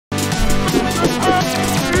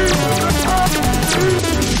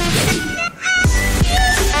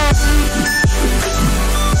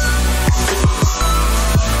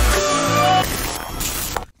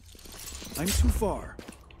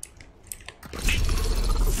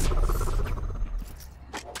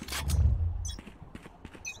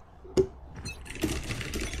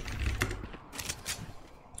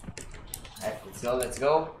Let's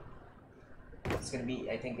go. It's gonna be,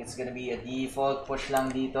 I think it's gonna be a default push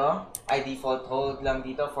lang dito. Ay, default hold lang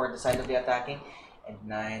dito for the side of the attacking. And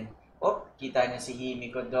 9. Oh, kita niya si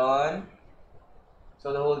Himiko doon.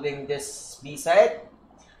 So, they're holding this B side.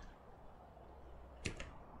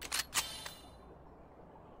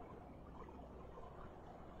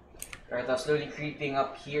 Right, slowly creeping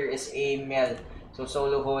up here is Amel. So,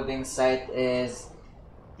 solo holding side is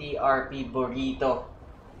TRP Burrito.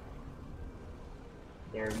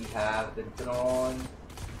 There we have the drone.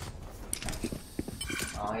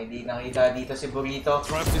 Okay, di nakita dito si Burrito.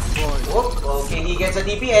 Oop, okay, he gets a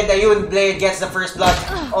TP and ayun, Blade gets the first blood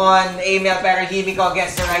on Amel, pero Himiko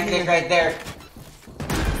gets the right click right there.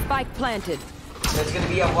 Spike planted. So it's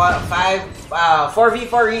gonna be a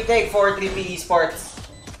 4v4 retake for Trippy Esports.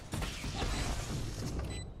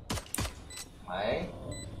 Okay.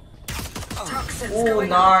 Ooh,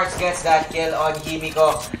 Nars gets that kill on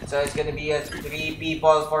Himiko. So it's gonna be a 3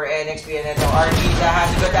 people for NXP, and ito Artisa has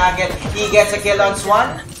a good angle. He gets a kill on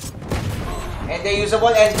Swan. And they usable,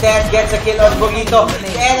 and Ted gets a kill on Burrito.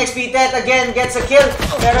 NXP Ted again gets a kill.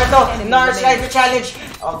 Pero ito, Nars tries to challenge.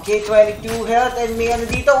 Okay, 22 health, and may ano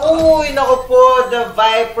dito. Uy, naku po, the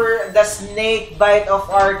Viper, the snake bite of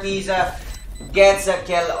Artisa gets a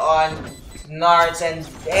kill on Nards, and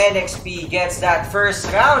NXP gets that first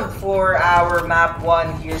round for our map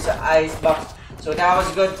 1 here sa Icebox. So that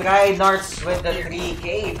was a good try, Nards, with the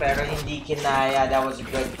 3K, pero hindi kinaya. That was a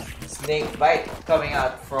good snake bite coming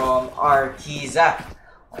out from Artisa.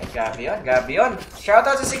 Okay, grabe yun.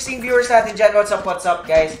 Shoutout sa 16 viewers natin dyan. What's up,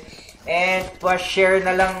 guys? And pa-share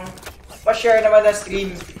na lang, pa-share naman na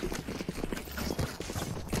stream.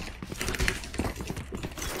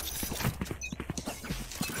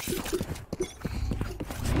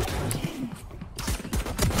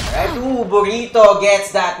 Alright, Burrito gets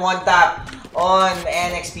that one tap on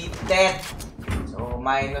NXP Tet. So,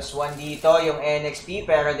 -1 dito yung NXP,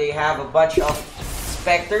 pero they have a bunch of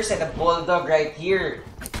Spectres and a Bulldog right here.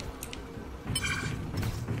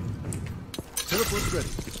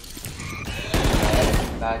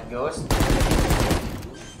 That goes.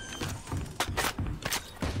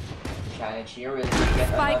 Challenge here, will we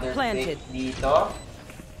get another pick dito?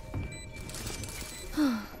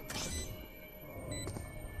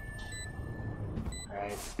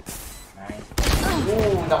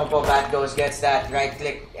 Ooh, naku po, Bad Ghost gets that right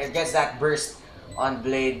click, gets that burst on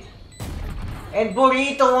Blade. And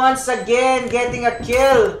Burrito once again getting a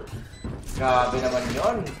kill. Grabe naman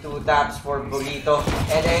yun. 2 taps for Burrito.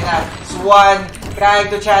 And then Swan trying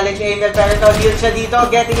to challenge Angel, pero ito, heal siya dito,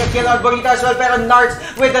 getting a kill on Burrito as well, pero Nards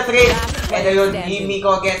with the trade. And ayun,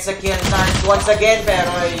 Himiko gets a kill, Nards once again, pero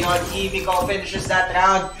ayun, Himiko finishes that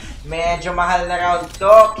round. Medyo mahal na round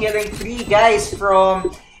to, killing 3 guys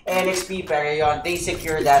from NXP, pero yun, they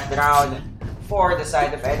secure that round for the side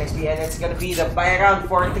of NXP, and it's gonna be the buy round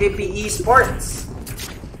for Trippy Esports.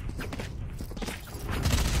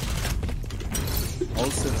 All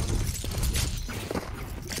set.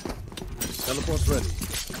 Teleport's ready.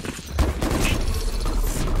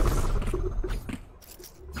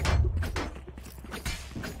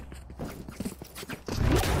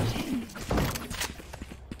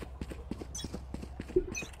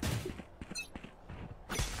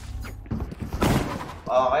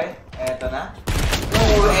 Okay, eto na.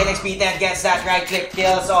 Ooh, NXP 10 gets that right click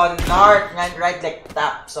kills on Nart. Right click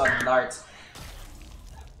taps on Narts.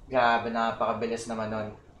 Grabe, napakabilis naman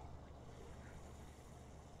nun.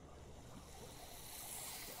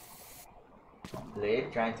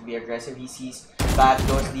 Blade trying to be aggressive. He sees Bad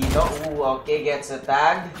Ghost dito. Ooh, okay, gets a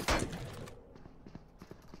tag.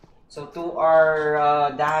 So 2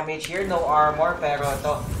 are damage here, no armor, pero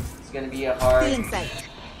ito, it's gonna be a hard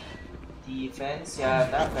defense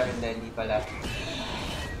yata, pero hindi pala.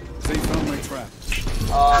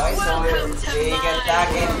 Okay, so they get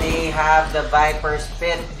tagged and they have the Viper's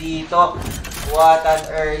pit dito. What an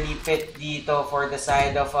early pit dito for the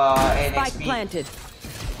side of NXP.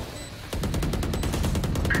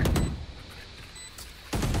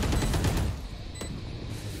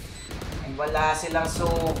 And wala silang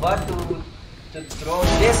soba to throw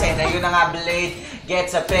this, and ayun na nga, Blade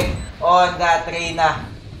gets a pick on that Reyna.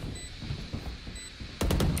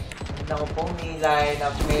 Ako po, may line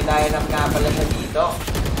up nga pala siya dito.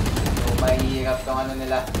 So, mahirap tong ano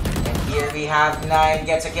nila. And here we have 9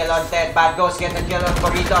 gets a kill on 10. Bad Ghost gets a kill on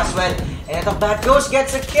Burrito as well. And ito, Bad Ghost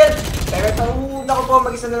gets a kill. Pero ito, naku po,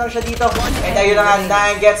 mag-isa na lang siya dito. And ayun na nga,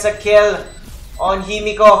 9 gets a kill on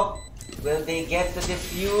Himiko. Will they get the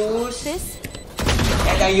defuse?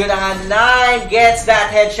 And ayun na nga, 9 gets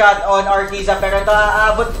that headshot on Artisa. Pero ito,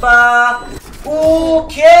 aabot pa.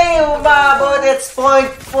 Okay, umabot. It's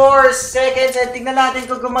 0.4 seconds. And tingnan natin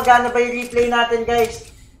kung gumagana ba yung replay natin,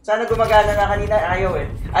 guys. Sana gumagana na kanina. Ayaw eh.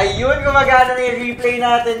 Ayun, gumagana na yung replay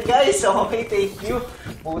natin, guys. Okay, thank you.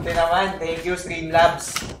 Buti naman. Thank you,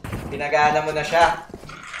 Streamlabs. Pinagana mo na siya.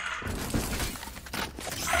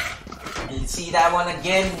 You see that one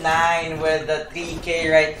again. 9 with the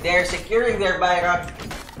 3K right there. Securing their buy run.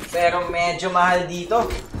 Pero medyo mahal dito.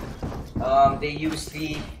 They used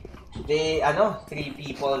 3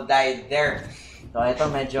 people died there. So ito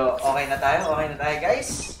medyo okay na tayo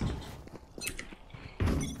guys.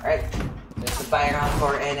 Alright, there's a buy round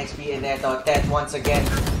for NXP and ito, Ted once again.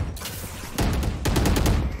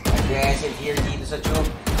 Aggressive here dito sa tube.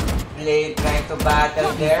 Blade trying to battle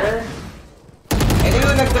there. And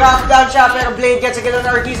yun, nag-drop down siya, pero Blade gets a kill on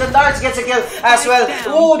Ortiz and Narts gets a kill as well.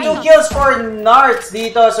 Ooh, 2 kills for Narts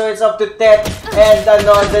dito, so it's up to 10. And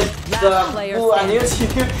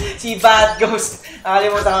si Bat Ghost.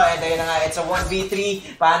 Nakalimutan ko, and ayun na nga, it's a 1v3.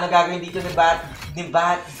 Paano gagawin dito ni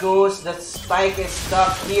Bat Ghost? The spike is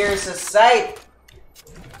stuck here sa site.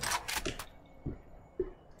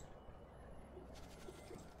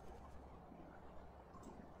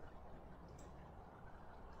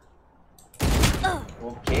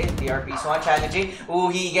 Okay, TRP Swan challenging. Ooh,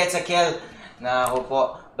 he gets a kill. Naku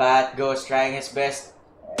po, Bat Ghost trying his best.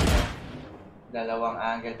 Dalawang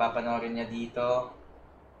angle papanorin niya dito.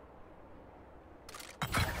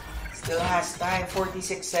 Still has time,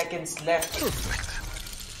 46 seconds left.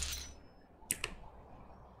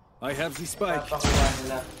 I have the spike.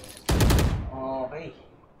 Okay.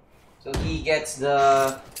 So he gets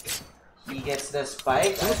the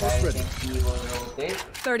spike. I think he will rotate.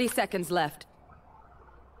 30 seconds left.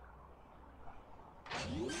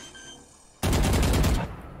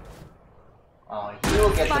 Oh, he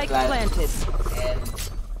will get Spike the plant planted. and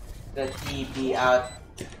the TP out.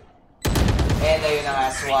 And ayun na nga,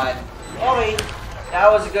 Swan. Okay, that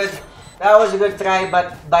was a good try,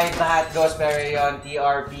 but by Bat Ghost, pero yun,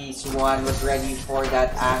 TRP Swan was ready for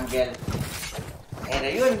that angle. And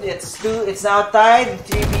ayun, it's now tied.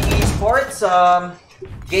 Trippy Esports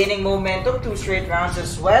gaining momentum, 2 straight rounds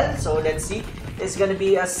as well. So let's see. It's gonna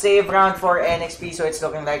be a save round for NXP, so it's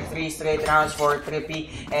looking like 3 straight rounds for Trippy.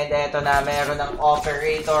 And eto na, meron ng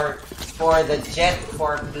operator for the Jet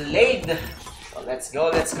for Blade. So let's go.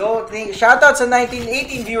 Shoutout sa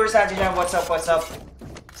 1918 viewers natin dyan. What's up?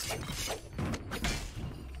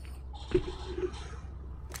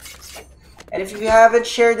 And if you haven't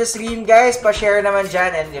shared the stream, guys, pa-share naman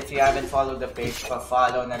dyan. And if you haven't followed the page,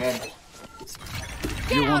 pa-follow na rin.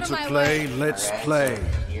 You want to play? Let's play.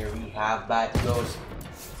 So here we have Bat Ghost.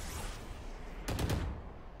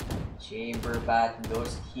 Chamber Bat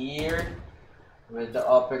Ghost here with the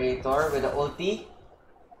operator, with the ulti.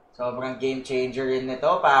 Sobrang game changer rin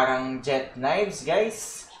nito. Parang jet knives,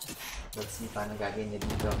 guys. Let's see paano gagawin niya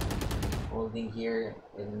dito. Holding here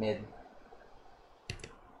in mid.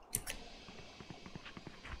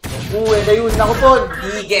 Ooh, and ayun, naku po,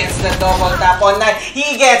 he gets the double tap on 9.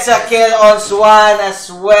 He gets a kill on Swan as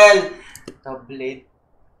well. The Blade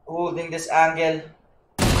holding this angle.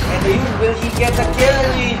 And ayun, will he get a kill?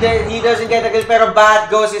 He doesn't get a kill, pero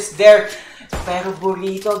Bat Ghost is there. Pero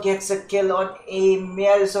Burrito gets a kill on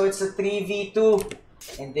Emil, so it's a 3v2.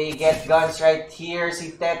 And they get guns right here.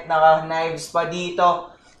 Si Tet naka-knives pa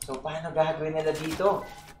dito. So, paano gagawin nila dito?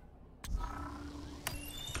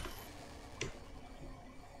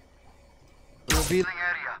 Revealing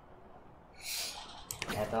area.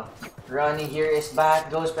 Eto. Running here is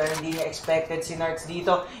Bat Ghost, pero hindi niya expected si Narts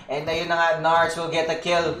dito. And ayun na nga, Narts will get a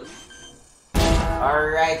kill.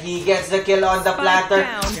 Alright, he gets the kill on the planter.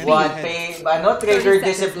 Trigger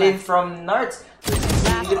discipline from Narts.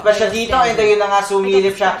 Sumilip pa siya dito, and ayun na nga,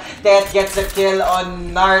 sumilip siya. Tet gets a kill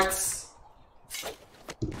on Narts.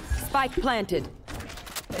 Spike planted.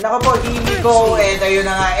 And ako po, Himiko, and ayun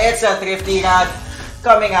na nga, it's a thrifty round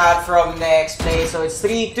coming out from Nexplay. So it's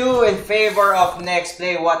 3-2 in favor of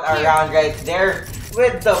Nexplay. What a round right there.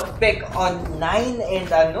 With the pick on 9 and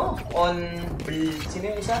sino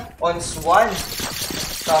yung isa? On Swan.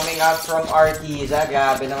 Coming out from Artiza.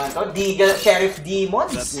 Grabe naman to. Deagle, Sheriff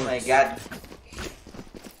Demons. Oh my god.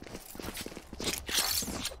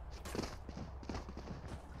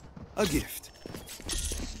 A gift.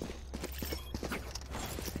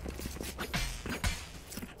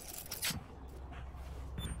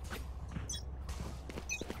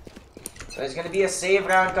 So it's gonna be a save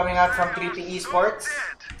round coming out from Trippy Esports.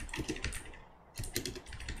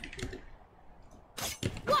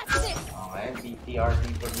 Okay,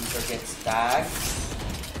 BTRP Producer gets tagged.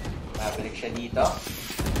 Babalik siya dito.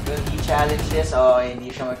 Will he challenge this? Oh, hindi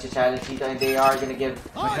siya mag-challenge dito. And they are gonna give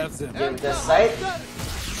the site.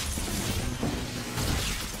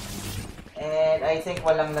 And I think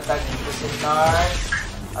walang natag dito si Nars.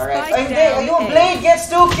 Alright. Ay, hindi! Ayun! Blade gets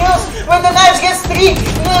 2 kills! When the Knives gets 3!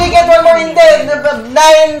 We get 1 more in there! 9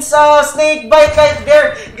 snake bite right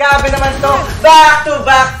there! Grabe naman to! Back to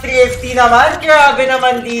back 350 naman! Grabe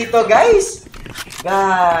naman dito, guys!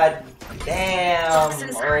 God damn!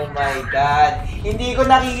 Oh my God! Hindi ko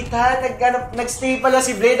nakita! Nag-stay pala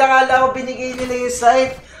si Blade. Akala ko binigay nila yung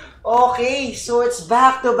site. Okay, so it's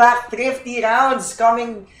back to back 350 rounds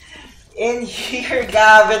coming in here.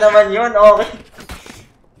 Grabe naman yun. Okay.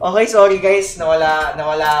 Okay, sorry guys. Nawala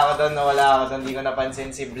ako doon. Hindi ko napansin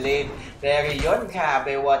si Blade. Pero yun,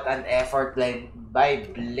 grabe. What an effort by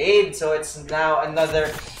Blade. So it's now another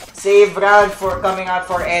save round for coming out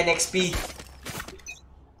for NXP.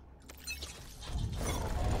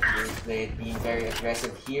 Blade being very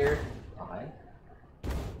aggressive here. Okay.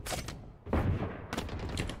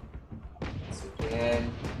 So again.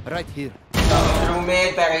 Right here. Through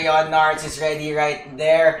mid, pero yon, Nards is ready right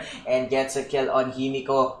there and gets a kill on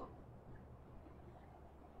Himiko.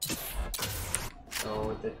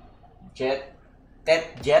 So the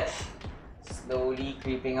jet slowly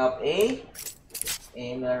creeping up A.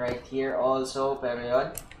 Aim right here also, pero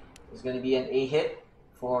yon, there's gonna be an A hit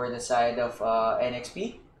for the side of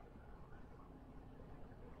NXP.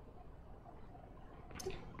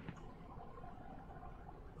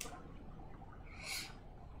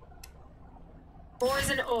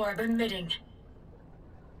 Poison orb emitting.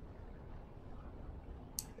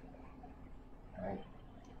 Alright.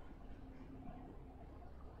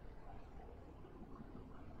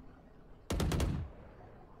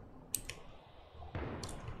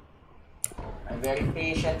 I'm very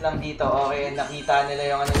patient lang dito. Okay, and nakita nila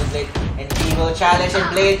yung ano ni Blade. And he will challenge and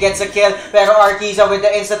Blade gets a kill. Pero Arkiza with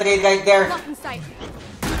the insta-trade right there.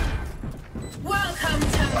 Welcome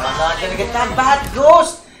to I'm not gonna get that bad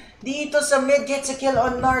ghost! Dito sa mid gets a kill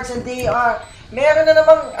on Nards and they are... Meron na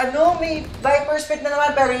namang, may Viper Spit na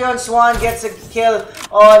naman. Pero yun, Swan gets a kill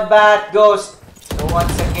on Bat Ghost. So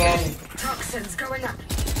once again, toxins going up.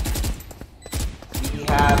 We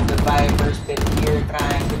have the Viper Spit here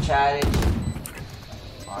trying to challenge.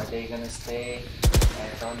 Are they gonna stay?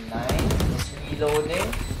 Eto, 9 is reloading.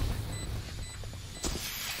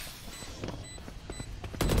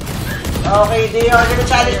 Okay, they are gonna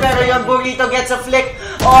challenge, pero yun, Burrito gets a flick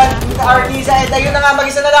on Artiza, and ayun na nga,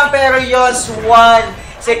 mag-isa na lang, pero yun, Swan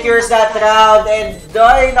secures that round, and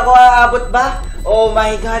doy, naku, aabot ba? Oh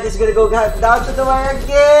my God, it's gonna go down to the wire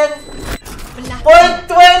again. Point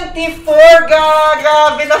 24,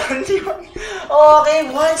 grabe naman yun. Okay,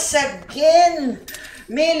 once again,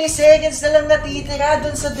 milliseconds na lang natitira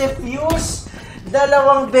dun sa defuse.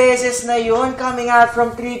 2 beses na yun coming out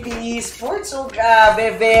from Trippy Esports. So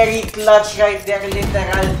grabe, very clutch right there.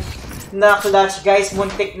 Literal na clutch, guys.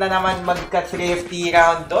 Muntik na naman magka-350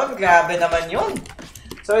 round doon. Grabe naman yun.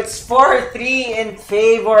 So it's 4-3 in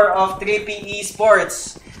favor of Trippy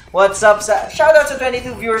Esports. What's up sa... Shoutout sa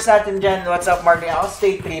 22 viewers natin dyan. What's up, Martin? I'll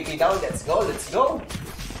stay Trippy down. Let's go, let's go.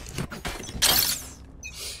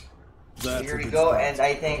 Here we go, and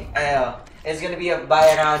I think it's gonna be a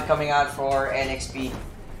buy round coming out for NXP.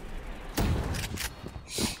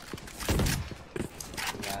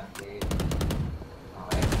 Yeah, okay,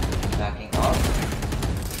 backing up.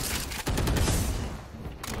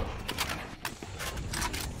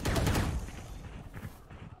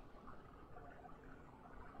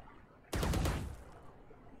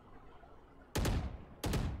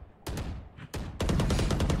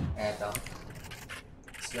 Eto.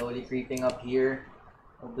 Slowly creeping up here.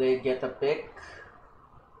 Blade get a pick.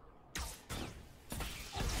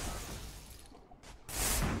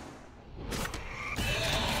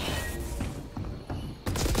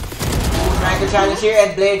 Trying to challenge here,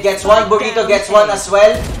 and Blade gets one. Burrito gets one as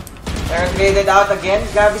well. They're traded out again.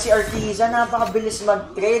 Grabe si Artiza, napakabilis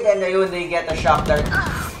mag-trade, and ayun, they get a shock dart.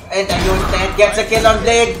 And ayun, 10 gets a kill on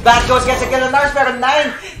Blade. Bad Ghost gets a kill on Nars, pero 9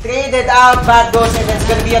 traded out. Bad Ghost, and it's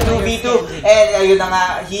gonna be a 2v2. And ayun na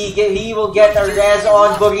nga, he will get a res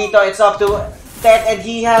on Burrito. It's up to Ted, and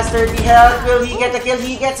he has 30 health. Will he get a kill?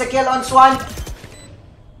 He gets a kill on Swan.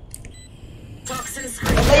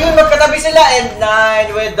 And ayun, magkatabi sila, and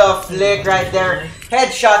 9 with the flick right there.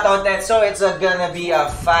 Headshot on that, so it's gonna be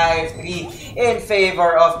a 5-3 in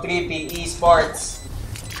favor of Trippy Esports.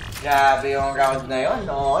 Grabe yung round na yun,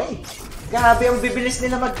 okay. Grabe yung bibilis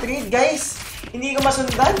nila mag-trade, guys. Hindi ko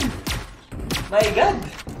masundan. My God.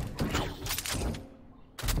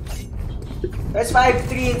 That's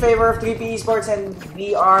 5-3 in favor of Trippy Esports, and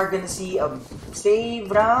we are gonna see a save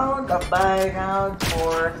round, a buy round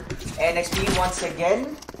for NXP once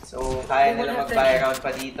again. So, kaya nila mag-buy round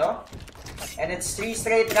pa dito. And it's 3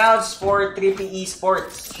 straight rounds for Trippy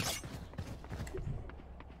Esports.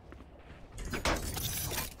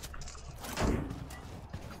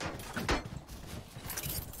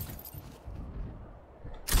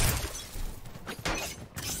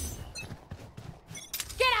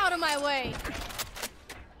 Get out of my way!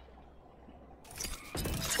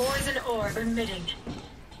 Poison orb emitting.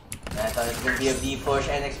 I thought it's gonna be a B push.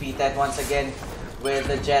 NXP Ted once again with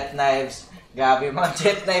the jet knives. Grabe yung mga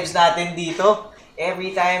jet knives natin dito.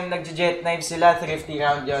 Every time nag-jet knives sila, thrifty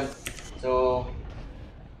round yon. So,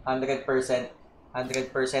 100%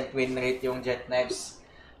 win rate yung jet knives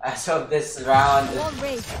as of this round.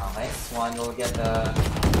 Okay, Swan will get the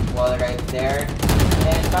wall right there.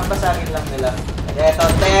 And pampasagin lang nila. And eto,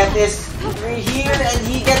 Ted is here and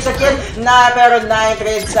he gets a kill. Pero 9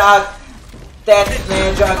 trades out. Ted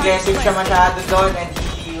medyo aggressive siya masyado doon and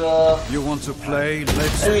he will... You want to play?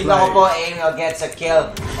 Let's play. Naku po, Emil gets a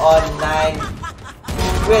kill on 9.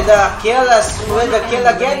 With a kill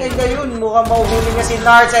again, and ayun, mukhang mahuhuli niya si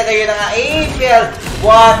Nards. And ayun na nga, Emil!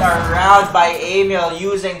 What a round by Emil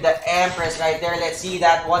using the Empress right there. Let's see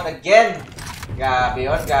that one again. Grabe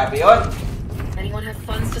yun, grabe yun. Anyone have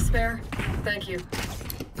funds to spare? Thank you.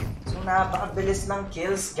 So napakabilis ng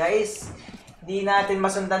kills, guys. Hindi natin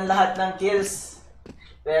masundan lahat ng kills.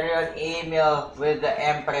 Pero yun, Emil with the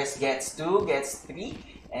Empress gets 2, gets 3.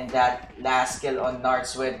 And that last kill on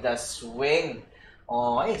Nards with the swing.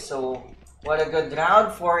 Okay, so what a good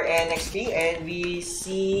round for NXP. And we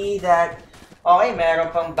see that, okay, meron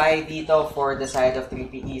pang buy dito for the side of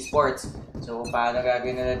Trippy Esports. So paano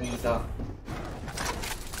gagawin nila dito?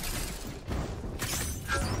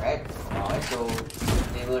 Alright, okay, so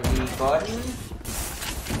they will recon.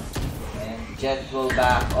 And Jet will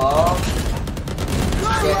back off.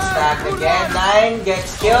 Gets tagged again. 9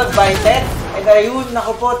 gets killed by Ted. And ayun,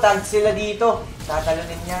 naku po, tag sila dito.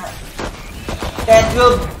 Tatalunin niya. Ted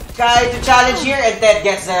will try to challenge here. And Ted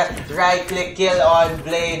gets a right-click kill on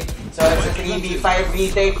Blade. So it's a 3v5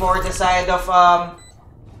 retake for the side of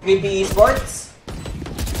Trippy Esports.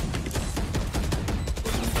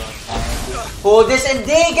 Hold this and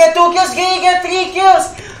they get 2 kills. They get 3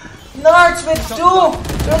 kills. Nards with 2.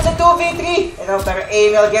 So it's a 2v3. Pero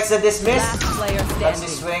Emil gets the dismiss. Once he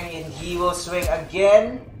swing and he will swing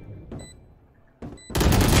again.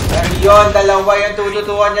 Pero yun, dalawa yung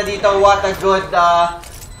tututuan niya dito. What a good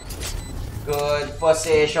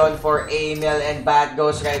position for Emil and Bat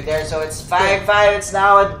goes right there. So it's 5-5. It's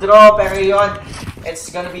now a draw. Pero yun, it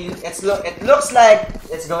looks like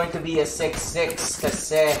it's going to be a 6-6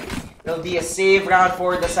 kasi it'll be a save round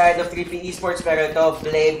for the side of Trippy Esports. Pero ito,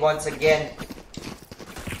 Blade once again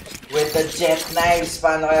with the jet knives.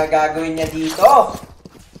 Paano kaya gagawin niya dito?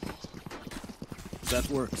 That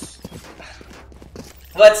works.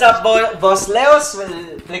 What's up, Boss Leos?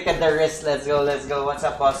 We'll flick at the wrist. Let's go, let's go. What's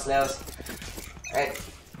up, Boss Leos? Alright.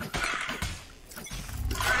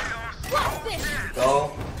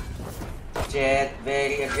 Go. Jet,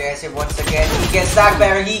 very aggressive once again. He gets stuck,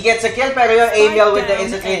 pero he gets a kill. Pero yung Emil with the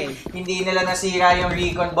instant hit, hindi nila nasira yung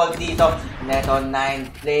recon bolt dito. Neto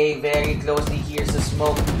 9 playing very closely. Here's the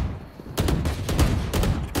smoke.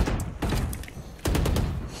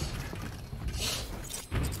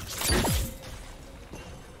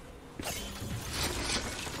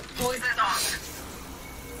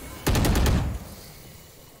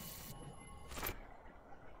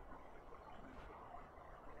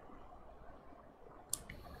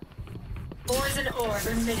 Poison orb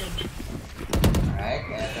emitting. Alright,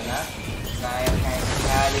 eto na. Sayang kind of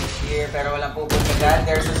challenge here, pero walang pupuntagan.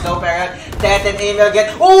 There's a slow parrot. Ted and Emil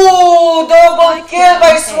get... Ooh! Double kill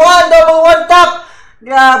by Swan! Double one tap!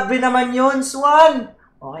 Grabe naman yun, Swan!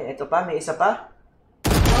 Okay, eto pa. May isa pa.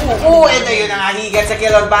 Ooh! Ito yun na nga. He gets a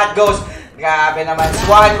kill on Bat Ghost. Grabe naman.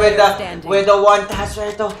 Swan with the one task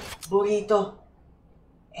right to. Burrito.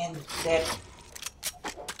 And Ted.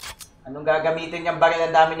 Anong gagamitin niyang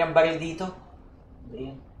baril? Ang dami niyang baril dito.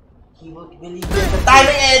 Ayan. He will believe the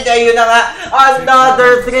timing. And ayun na nga.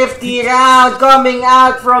 Another thrifty round coming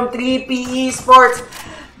out from Trippy Esports.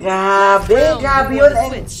 Grabe. Grabe yun.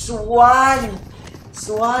 And Swan.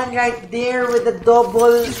 Swan right there with the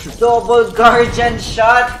double guardian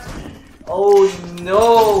shot. Oh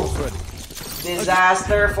no.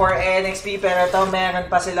 Disaster for NXP, pero ito meron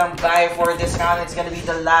pa silang buy for this round. It's gonna be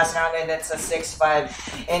the last round and it's a 6-5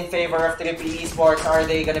 in favor of Trippy Esports. Are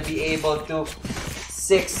they gonna be able to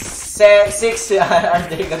are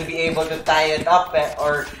they gonna be able to tie it up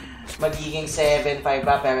or magiging 7-5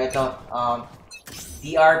 ba? Pero ito,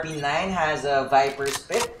 DRP9 has a Viper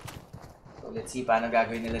Spit. So So let's see paano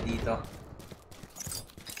gagawin nila dito.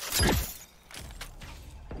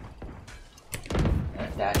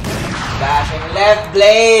 Dashing left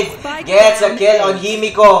blade gets a kill on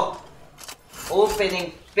Himiko.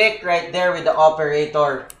 Opening pick right there with the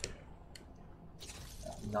operator.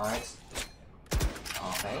 Nice.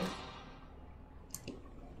 Okay.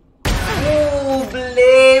 Ooh,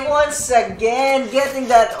 Blade once again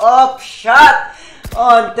getting that up shot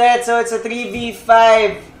on Ted. So it's a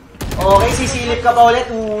 3v5. Okay, sisilip ka pa ulit.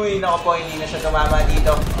 Uy, naku po, hindi na siya tumama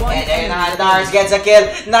dito. And then Nars gets a kill.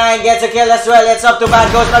 9 gets a kill as well. It's up to Bad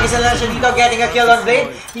Ghost. Mag-isa lang siya dito, getting a kill on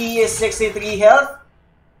Blade. He is 63 health.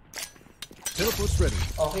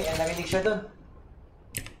 Okay, and narinig siya dun.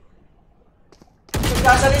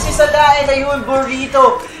 Kasalis si Sada and ayun,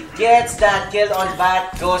 Burrito gets that kill on Bad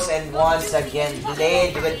Ghost. And once again,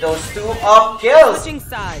 Blade with those 2 up kills.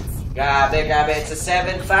 Grabe, grabe. It's a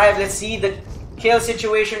 7-5. Let's see the kill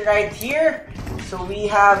situation right here. So we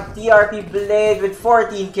have TRP Blade with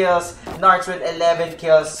 14 kills, Narts with 11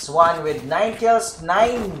 kills, Swan with 9 kills,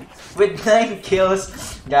 9 with 9 kills.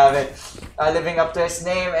 Grabe. Living up to his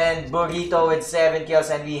name, and Burrito with 7 kills,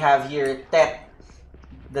 and we have here Tet.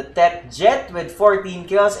 The Tet Jet with 14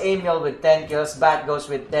 kills, Emil with 10 kills, Bat Ghost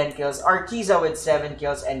with 10 kills, Arkiza with 7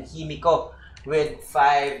 kills, and Himiko with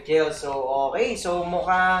 5 kills. So okay, so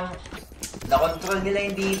mukhang na-control nila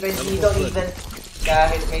yung defense dito, even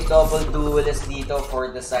kahit may double duelist dito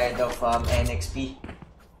for the side of NXP.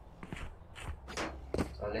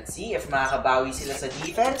 So let's see if makakabawi sila sa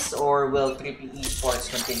defense, or will Trippy Esports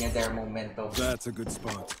continue their momentum. That's a good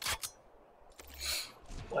spot.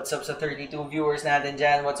 What's up sa 32 viewers natin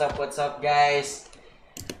dyan? What's up guys?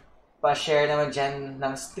 Pa-share naman dyan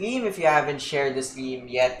ng stream if you haven't shared the stream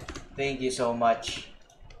yet. Thank you so much.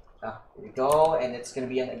 Here we go, and it's gonna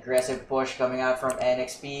be an aggressive push coming out from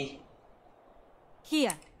NXP.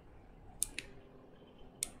 Here.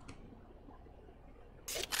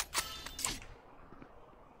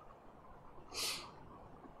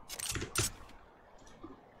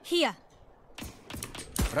 Here.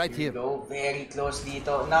 Right here. Go very close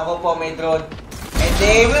dito. Nako po, may drone. And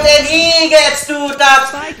they will, and he gets 2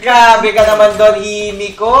 taps. Grabe ka naman doon,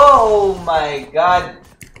 Himiko. Oh my god.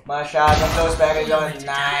 Masyadong close, pero yun,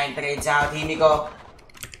 9 trades out, Himiko.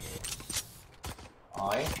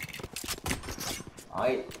 Okay.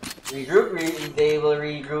 Okay. Regroup. They will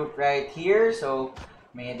regroup right here. So,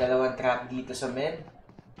 may dalawang trap dito sa mid.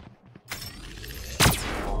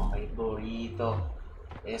 Okay, Burrito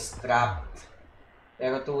is trapped.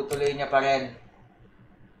 Pero tutuloy niya pa rin.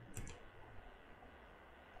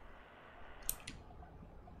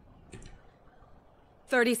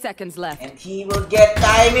 $30 left. And he will get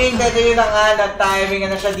timing. Pero yun na nga, nag-timing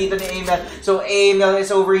na siya dito ni Emil. So Emil is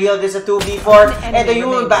overhealed. This is a 2v4. And the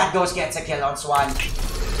Yun Bad Ghost gets a kill on Swan.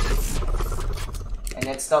 And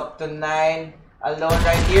it's up to 9. Alone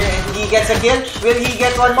right here. And he gets a kill. Will he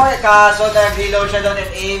get one more? Kaso nag-reload siya doon.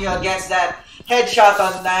 And Emil gets that headshot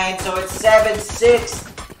on 9. So it's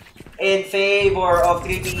 7-6 in favor of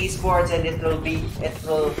Trippy Esports. And it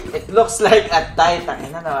looks like a tie.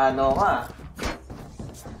 Tangina na ano ka.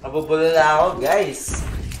 Nabubulol ako, guys.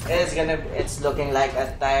 It's looking like a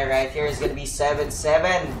tie right here. It's gonna be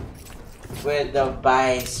 7-7 with the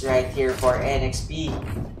buys right here for NXP.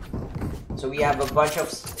 So we have a bunch of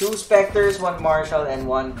 2 Spectres, 1 Marshall, and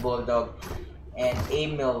 1 Bulldog, and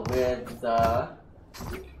Emil with the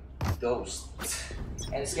Ghost.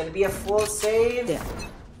 And it's gonna be a full save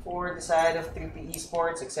for the side of Trippy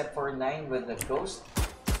Esports, except for 9 with the Ghost.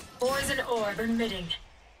 Poison orb emitting.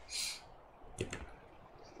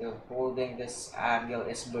 Still holding this angle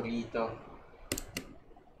is Burrito.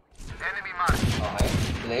 Enemy mark. Okay,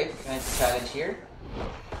 Blake, nice challenge here.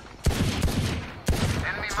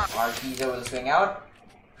 Enemy mark. Arkiza will swing out.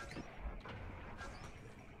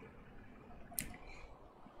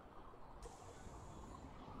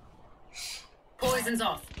 Poison's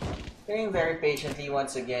off. Playing very patiently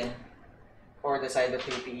once again for the side of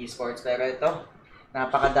Trippy Esports. Pero ito,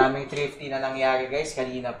 napakadaming thrifty na nangyari guys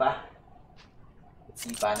kanina pa. Let's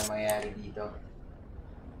see paano mangyayari dito.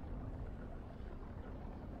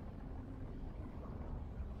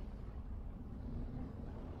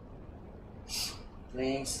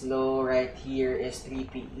 Playing slow right here is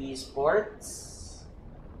Trippy Esports.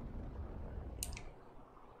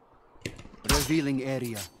 Revealing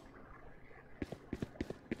area.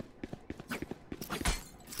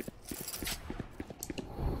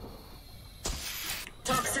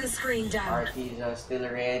 Toxin screen down. Arkiza still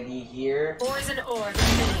ready here. Poison orb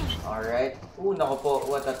emitting. Alright. Naku po,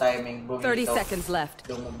 what a timing. Burrito. 30 seconds left.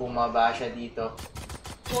 Bumaba siya dito.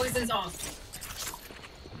 Poison's off.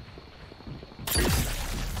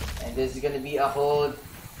 And And this is gonna be a hold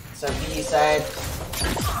sa B side.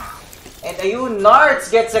 And ayun, Narts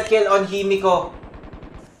gets a kill on Himiko.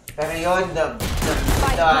 Pero yun, they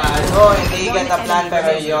get a plan,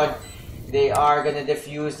 pero yun, they are gonna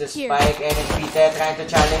defuse the spike. And it's Pete trying to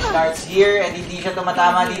challenge Narts here. And hindi siya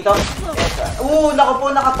tumatama dito. Naku po,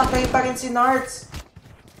 nakapatay pa rin si Narts.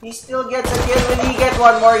 He still gets a kill. Will he get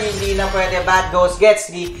one more? Hindi na pwede. Bad Ghost gets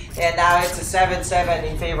 3. And now it's a 7-7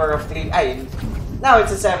 in favor of 3. Now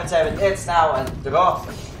it's a 7-7. It's now a draw.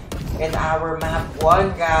 And our map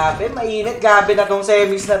 1, grabe, mainit. Grabe na tong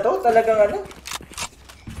semis na to. Talagang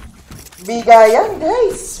bigayan,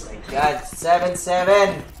 guys. My God,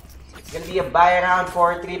 7-7. It's gonna be a buy round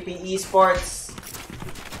for Trippy Esports.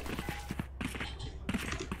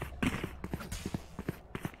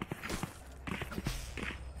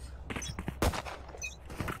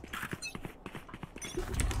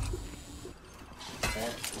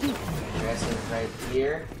 Aggressive right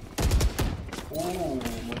here.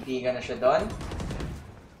 Munti ka na siya doon.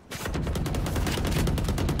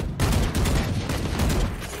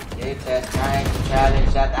 Okay, trying to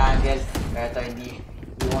challenge that angle. Pero hindi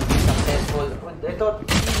won't be successful. Ito,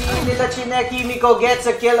 hindi nila chinek. Himiko gets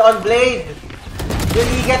a kill on Blade. Will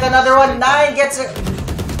he get another one?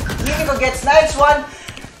 Himiko gets nice one.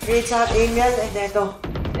 Creates out Emil. And ito,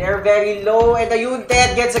 they're very low. And ayun,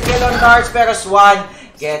 Ted gets a kill on Narts. Pero Swan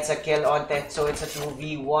gets a kill on Ted. So it's a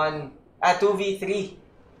 2v1. 2v3.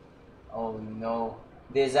 Oh no.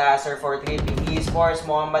 Disaster for Trippy Esports.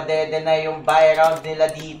 Mukhang madede na yung buy round nila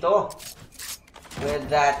dito. With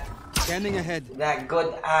that scanning ahead. That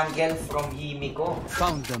good angle from Himiko.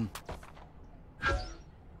 Found them.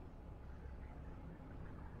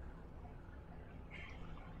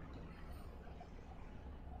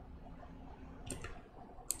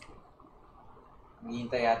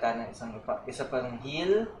 Hihintay yata ng isa pang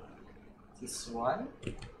heal. This one.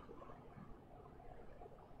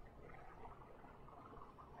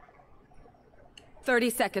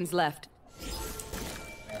 $30 seconds left.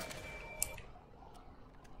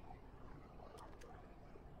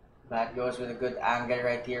 That goes with a good angle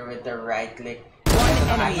right here with the right click.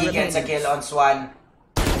 He gets a kill on Swan.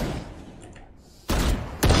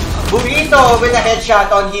 Burrito with a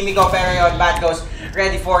headshot on Himiko, pero yun, Bat goes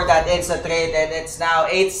ready for that insta trade, and it's now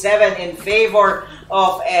 8-7 in favor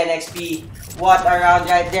of NXP. What a round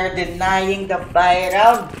right there, denying the buy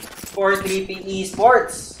round for Trippy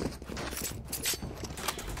Esports.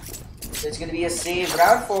 So it's gonna be a save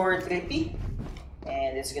round for Trippy.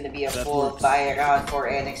 And it's gonna be a full buy round for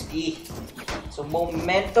NXP. So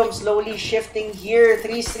momentum slowly shifting here.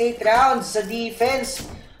 3 straight rounds sa defense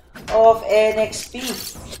of NXP.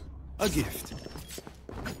 A gift.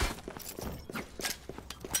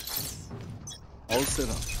 All set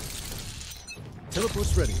up.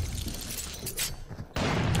 Teleport's ready.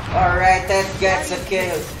 Alright, that gets a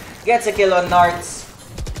kill. Gets a kill on Narts.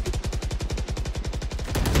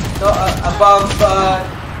 So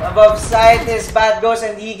above side is Bad Ghost,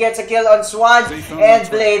 and he gets a kill on Swan and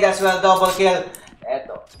Blade as well, double kill.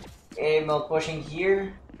 Eto, Emil pushing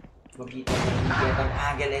here. Get an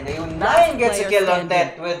angle, and ayun, 9 gets a kill on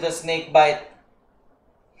Tet with the snake bite.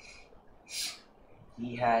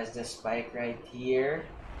 He has the spike right here.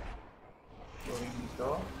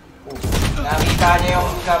 Nakita niya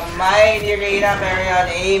yung kamay ni Reyna, pero yun,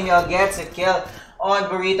 Emil gets a kill on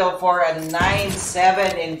Burrito for a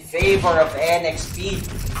 9-7 in favor of NXP.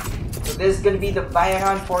 So this is going to be the buy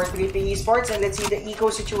round for Trippy Esports, and let's see the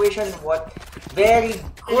eco situation. What very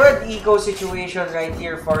good eco situation right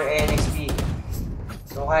here for NXP.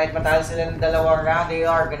 So kahit matalo sila ng dalawang round, they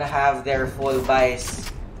are gonna have their full buys.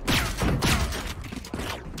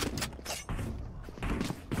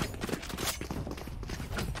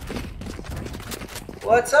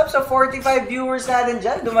 What's up sa 45 viewers natin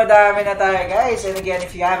dyan? Dumadami na tayo, guys. And again,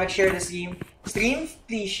 if you haven't shared the stream,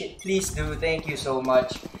 please do. Thank you so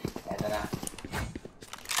much. Eto na.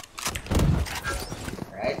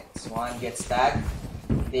 Alright, Swan gets tagged.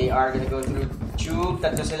 They are gonna go through tube.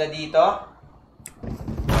 Tatlo sila dito.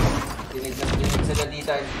 Dinig sila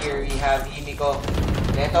dito. And here we have Himiko.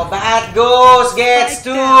 Eto, Bat Ghost gets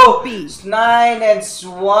 2! 9 and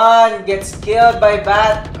Swan gets killed by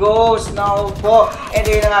Bat Ghost. No po. And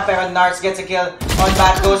yun na nga, pero Narts gets a kill on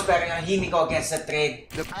Bat Ghost. Pero yung Himiko gets a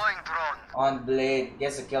trade on Blade.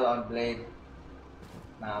 Gets a kill on Blade.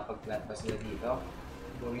 Nakapag-plant pa sila dito.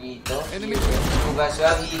 Burrito. As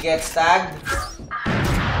well, he gets tagged.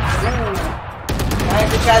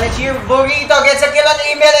 Trying to challenge here. Burrito gets a kill on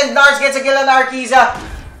Emil, and Narts gets a kill on Arkiza.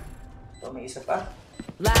 So, may isa pa.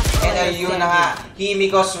 And ayun na nga,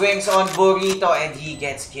 Himiko swings on Burrito and he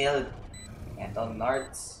gets killed. And on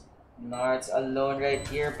Narts, Nards alone right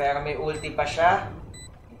here, pero may ulti pa siya.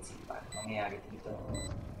 Let's see paano mangyayari dito.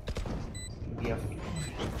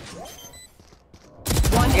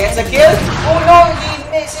 Gets a kill! Oh no! He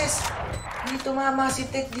misses! Dito mama si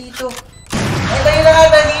Tech dito. And ayun na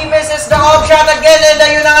nga, he misses the off shot again. And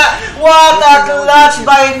ayun na nga, what a clutch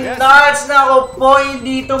by Nards. Naku po,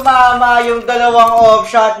 hindi tumama yung dalawang off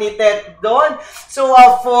shot ni Tech doon. So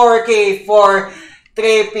a 4K for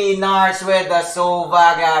Trippy Nards with the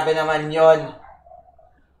Sova. Grabe naman yon.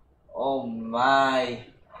 Oh my.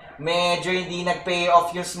 Medyo hindi nag-pay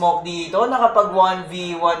off yung smoke dito. Nakapag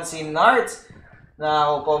 1v1 si Nards.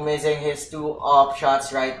 Naku po, missing his 2 off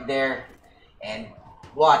shots right there. And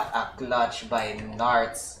what a clutch by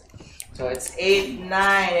Nards. So it's 8-9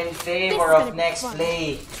 in favor of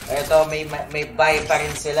Nexplay. Ito, may buy pa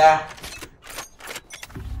rin sila.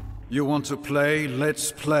 You want to play?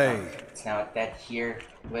 Let's play. It's now Tet here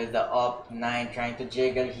with the up 9 trying to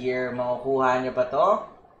jiggle here. Makukuha niya ba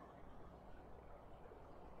to?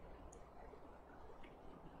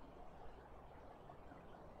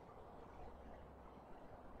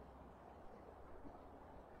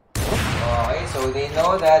 Okay, so they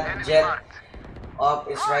know that Jet up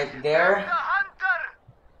is right there.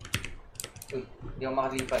 Uy, hindi ako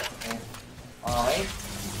makalipat. Okay,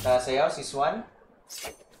 sasayaw si Swan.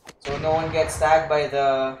 So no one gets tagged by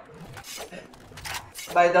the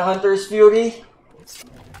Hunter's Fury.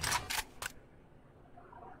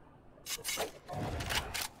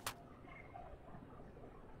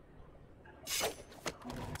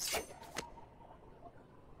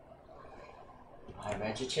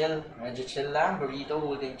 Medyo chill lang. Burrito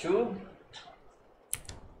holding tube.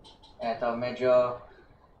 Eto, medyo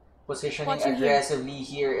positioning aggressively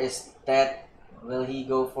here is Tet. Will he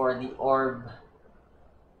go for the orb?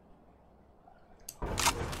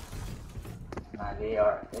 They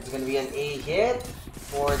are. It's gonna be an A hit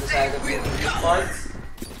for the side of Trippy Esports.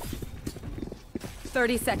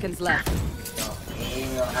 30 seconds left. Okay,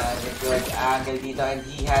 will have a good angle dito, and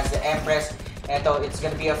he has the Empress. Eto, it's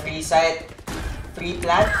gonna be a free site. Free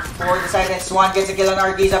plant for the side, and Swan gets a kill on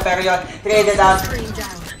Argiza, pero yun, traded out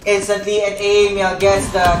instantly, and Emil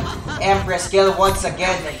gets the Empress kill once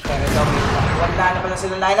again. Pero ito, wala na pala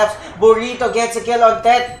sila lineups. Burrito gets a kill on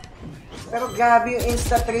Tet. Pero grabe yung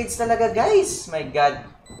insta-trades talaga, guys. My God.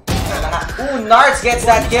 Ooh, Nards gets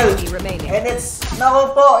that kill. And it's,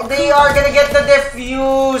 naku po, they are gonna get the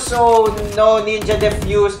defuse. Oh no, Ninja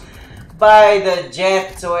defuse by the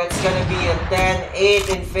Jet. So it's gonna be a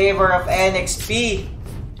 10-8 in favor of NXP.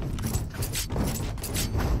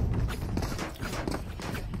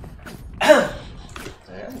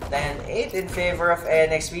 So 10-8 in favor of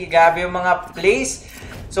NXP. Grabe yung mga plays.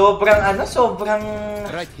 Sobrang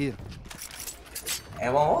right here.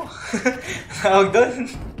 Ewan mo. Tawag doon.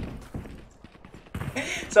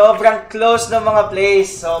 Sobrang close ng mga plays.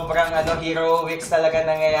 Sobrang heroics talaga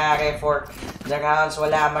nangyayari for the rounds.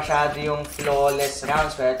 Wala masyado yung flawless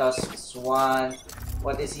rounds. Pero ito, Swan.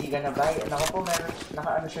 What is he gonna buy? Naku po, meron.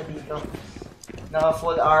 Naka siya dito. Naka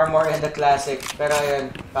full armor in the classic. Pero yun,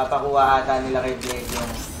 papakuha ata nila kay Blade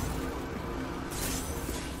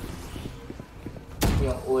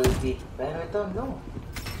yung ulti. Pero ito, no.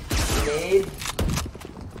 Blade.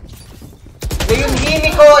 So yung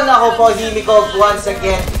Himiko, naku po, Himiko once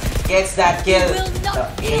again gets that kill. So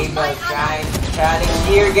Abel trying to challenge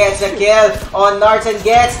here, gets a kill on Nards and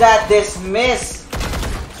gets that dismiss.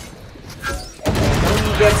 And then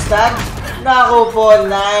he gets tagged. Naku po,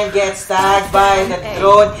 9 gets tagged by the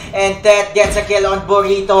drone, and Tet gets a kill on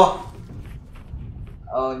Burrito.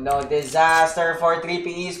 Oh no, disaster for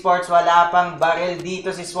Trippy Esports. Wala pang barrel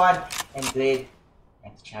dito si Swan. And Blade.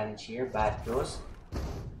 And challenge here, bad throws.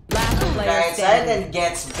 Right side and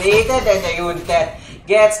gets baited, and ayun, Tet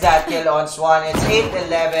gets that kill on Swan. It's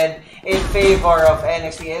 8-11 in favor of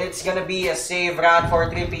NXP, and it's gonna be a save round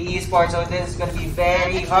for Trippy Esports. So this is gonna be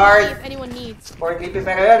very hard for Trippy.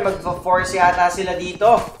 Pero yun, mag-force yata sila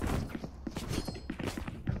dito.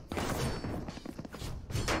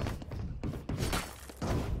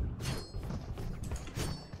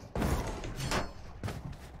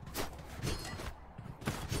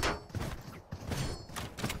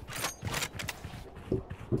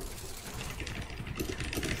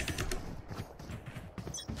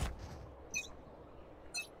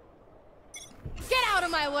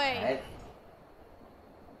 Right.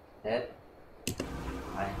 Dead.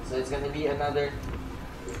 Alright, so it's gonna be another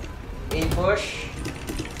A push.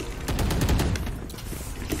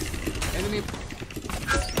 Enemy.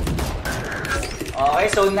 Okay,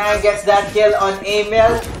 so 9 gets that kill on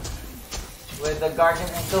Emil with the Guardian.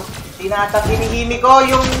 And so, tinatapin ni Himiko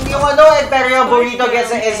yung and pero yung Burrito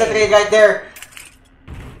gets an instant trade right there.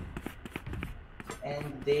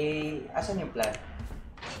 Asan yung plan?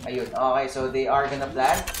 Ayun, okay, so they are gonna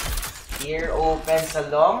plant. Here opens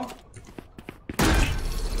along.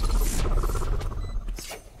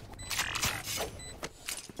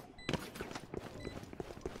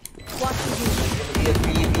 It's gonna be a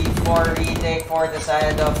 3v4 retake for the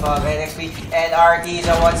side of NXP. And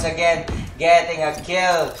Artiza once again getting a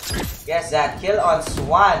kill. Yes, that kill on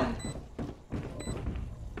Swan.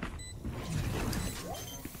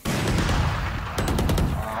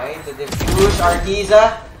 To defuse,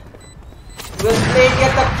 Artiza will play,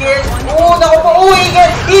 get the kill. Oh, naku po. Oh,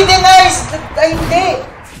 he denies. Ay,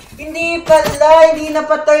 hindi pala. Hindi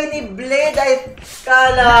napatay ni Blade. Ay,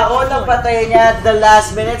 kala ko napatay niya at the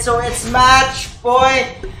last minute. So, it's match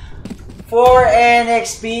point for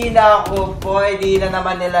NXP. Naku po, hindi na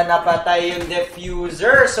naman nila napatay yung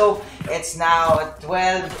diffuser. So, it's now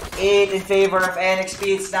 12-8 in favor of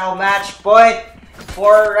NXP. It's now match point.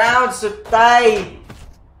 4 rounds to tie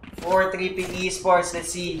for Trippy Esports.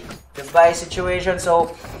 Let's see the buy situation.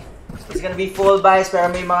 So, it's gonna be full buys pero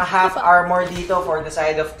may mga half armor dito for the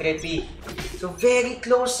side of Trippy. So, very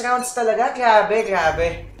close rounds talaga.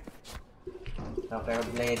 Grabe. So, pero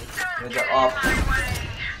Blade with the off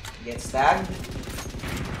gets tagged.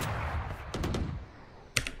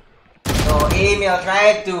 So, Emil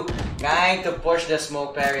trying to push the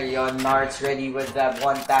smoke parry on Nards, ready with that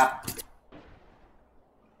one tap.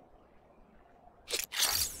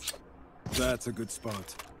 That's a good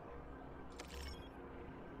spot.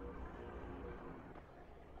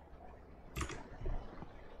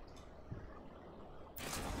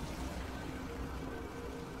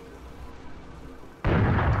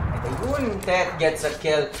 And Ted gets a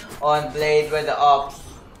kill on Blade with the up.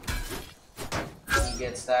 He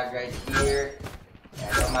gets tagged right here.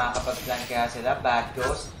 And makakapag-plan kaya sila. Bad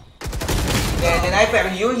Ghost. Then pero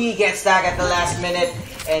he gets tagged at the last minute.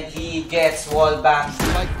 And he gets wall bang. It's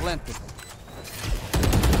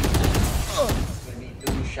gonna be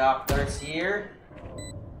 2 shock darts here.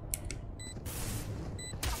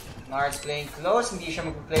 Nards playing close, hindi siya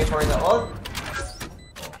mag-play for the ult.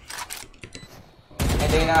 And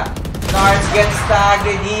then Nards gets tagged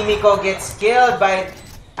and Himiko gets killed by...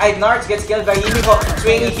 Nards gets killed by Himiko.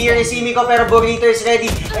 Swinging here is Himiko pero Burrito is ready.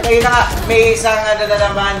 And ayun na nga, may isang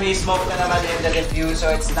may smoke na naman in the defuse. So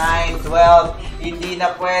it's 9-12. Hindi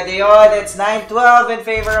na pwede yun. It's 9-12 in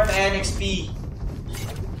favor of NXP.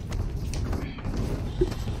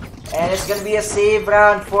 And it's gonna be a save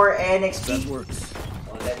round for NXP. That works.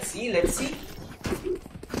 So let's see.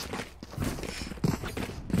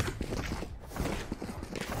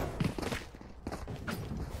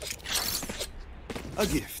 A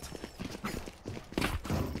gift.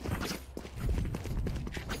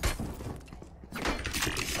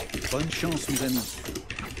 Bonne chance, mes amis.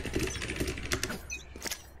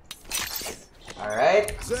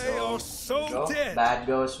 Alright. They are so dead. Bad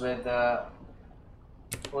goes with the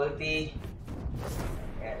ulti.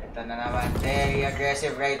 Ito na naman. Very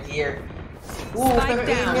aggressive right here. Ooh, pero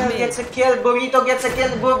Emil gets a kill. Burrito gets a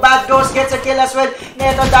kill. Bad Ghost gets a kill as well.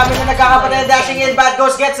 Neto, dami na nagkakapatid. Dashing in. Bad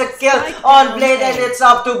Ghost gets a kill on Blade and it's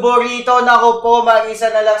up to Burrito. Naku po, mag-isa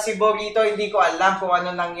na lang si Burrito. Hindi ko alam kung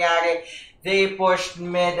ano nangyari. They pushed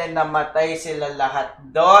mid and namatay sila lahat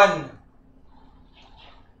doon.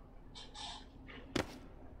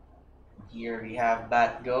 Here we have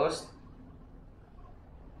Bad Ghost.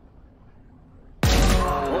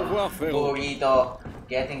 Burrito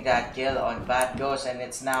getting that kill on Bad Ghost, and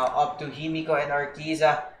it's now up to Himiko and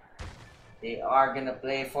Artiza. They are gonna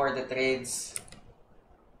play for the trades.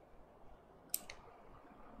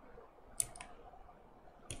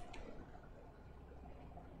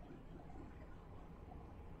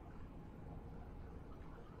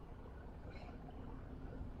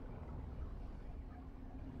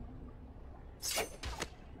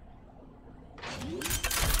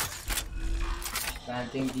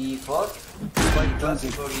 Planting default. Spike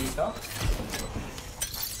planted. Burrito.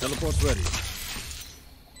 Teleport's ready.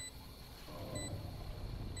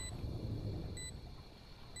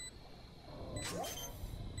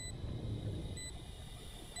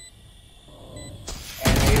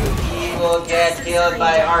 And he will get killed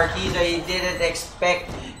by Artiza. He didn't expect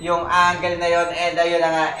yung angle na yon, and ayun na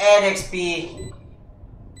nga, NXP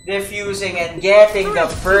defusing and getting the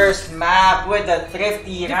first map with a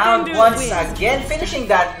thrifty round once again. Finishing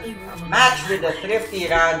that match with a thrifty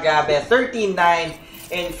round. Grabe, 13-9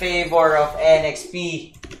 in favor of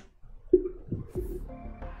NXP.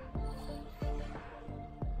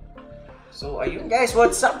 So, ayun guys,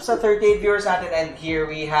 what's up sa 38 viewers natin? And here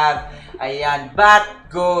we have, ayan, Bat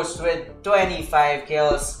Ghost with 25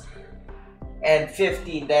 kills. and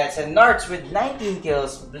 15 deaths. And Narts with 19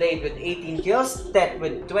 kills, Blade with 18 kills, Tet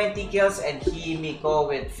with 20 kills, and Himiko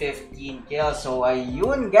with 15 kills. So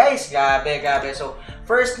ayun guys, grabe. So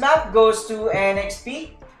first map goes to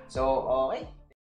NXP. So okay.